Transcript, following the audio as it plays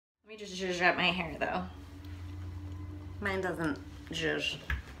Let me just zhuzh up my hair though. Mine doesn't zhuzh.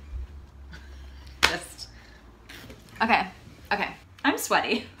 Just. Okay. I'm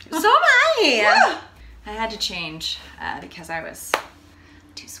sweaty. So am I. I had to change because I was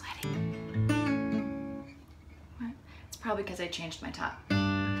too sweaty. It's probably because I changed my top.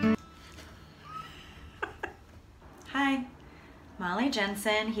 Hi, Molly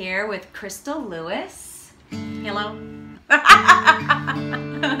Jensen here with Crystal Lewis. Hello.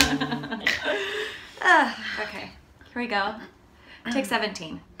 Okay, here we go. Take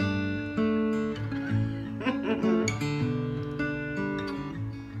 17.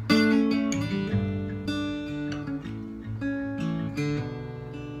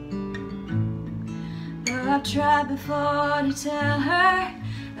 I've tried before to tell her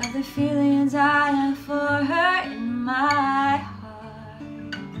of the feelings I have for her in my heart.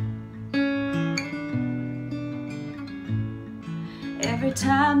 Every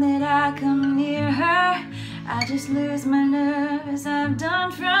time that I come near her, I just lose my nerve as I've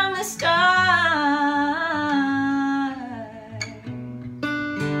done from the start.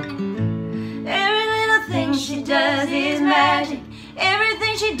 Every little thing she does is magic.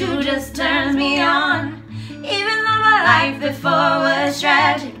 Everything she do just turns me on. Even though my life before was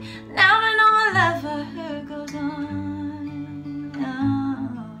tragic, now I know my love for her goes on.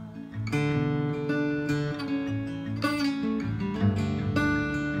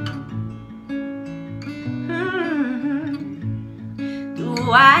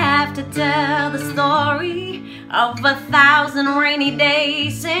 Do I have to tell the story of 1,000 rainy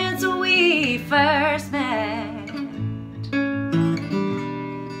days since we first met?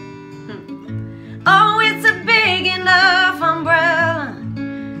 Oh, it's a big enough umbrella,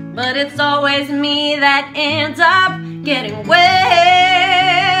 but it's always me that ends up getting wet.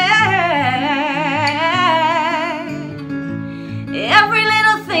 Every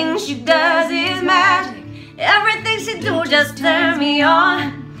little thing she does is magic. Everything she do just turns me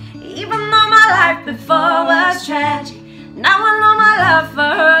on. Even though my life before was tragic, now I know my love for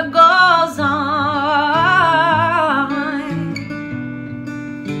her goes on.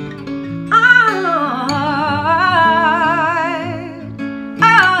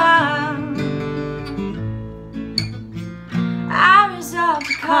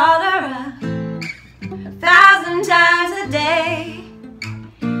 Call her up 1,000 times a day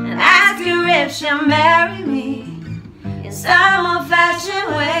and ask her if she'll marry me in some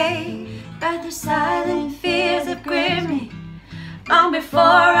old-fashioned way. But the silent fears have gripped me long before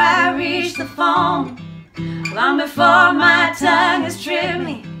I reach the phone, long before my tongue has tripped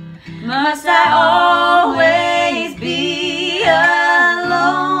me. Must I always be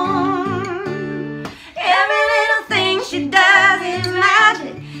alone? Every little thing she does is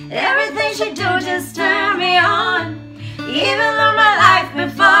magic. Everything she do just turn me on. Even though my life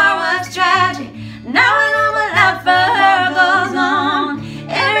before was tragic, now I know my love for her goes on.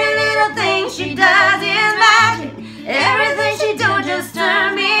 Every little thing she does is magic. Everything she do just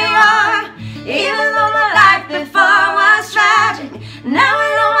turn me on. Even though my life before was tragic, now I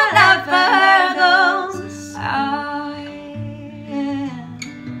know my love for her goes on.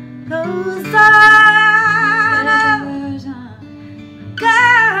 Goes on.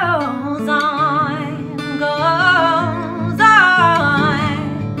 Goes on, goes on,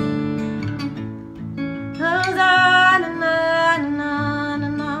 goes on and on and on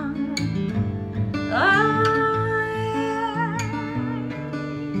and on. Oh,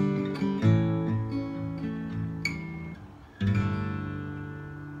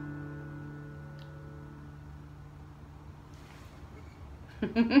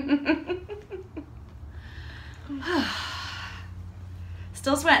 yeah.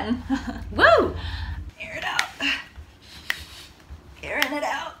 Still sweating. Woo! Air it out. Airing it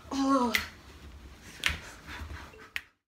out. Oh.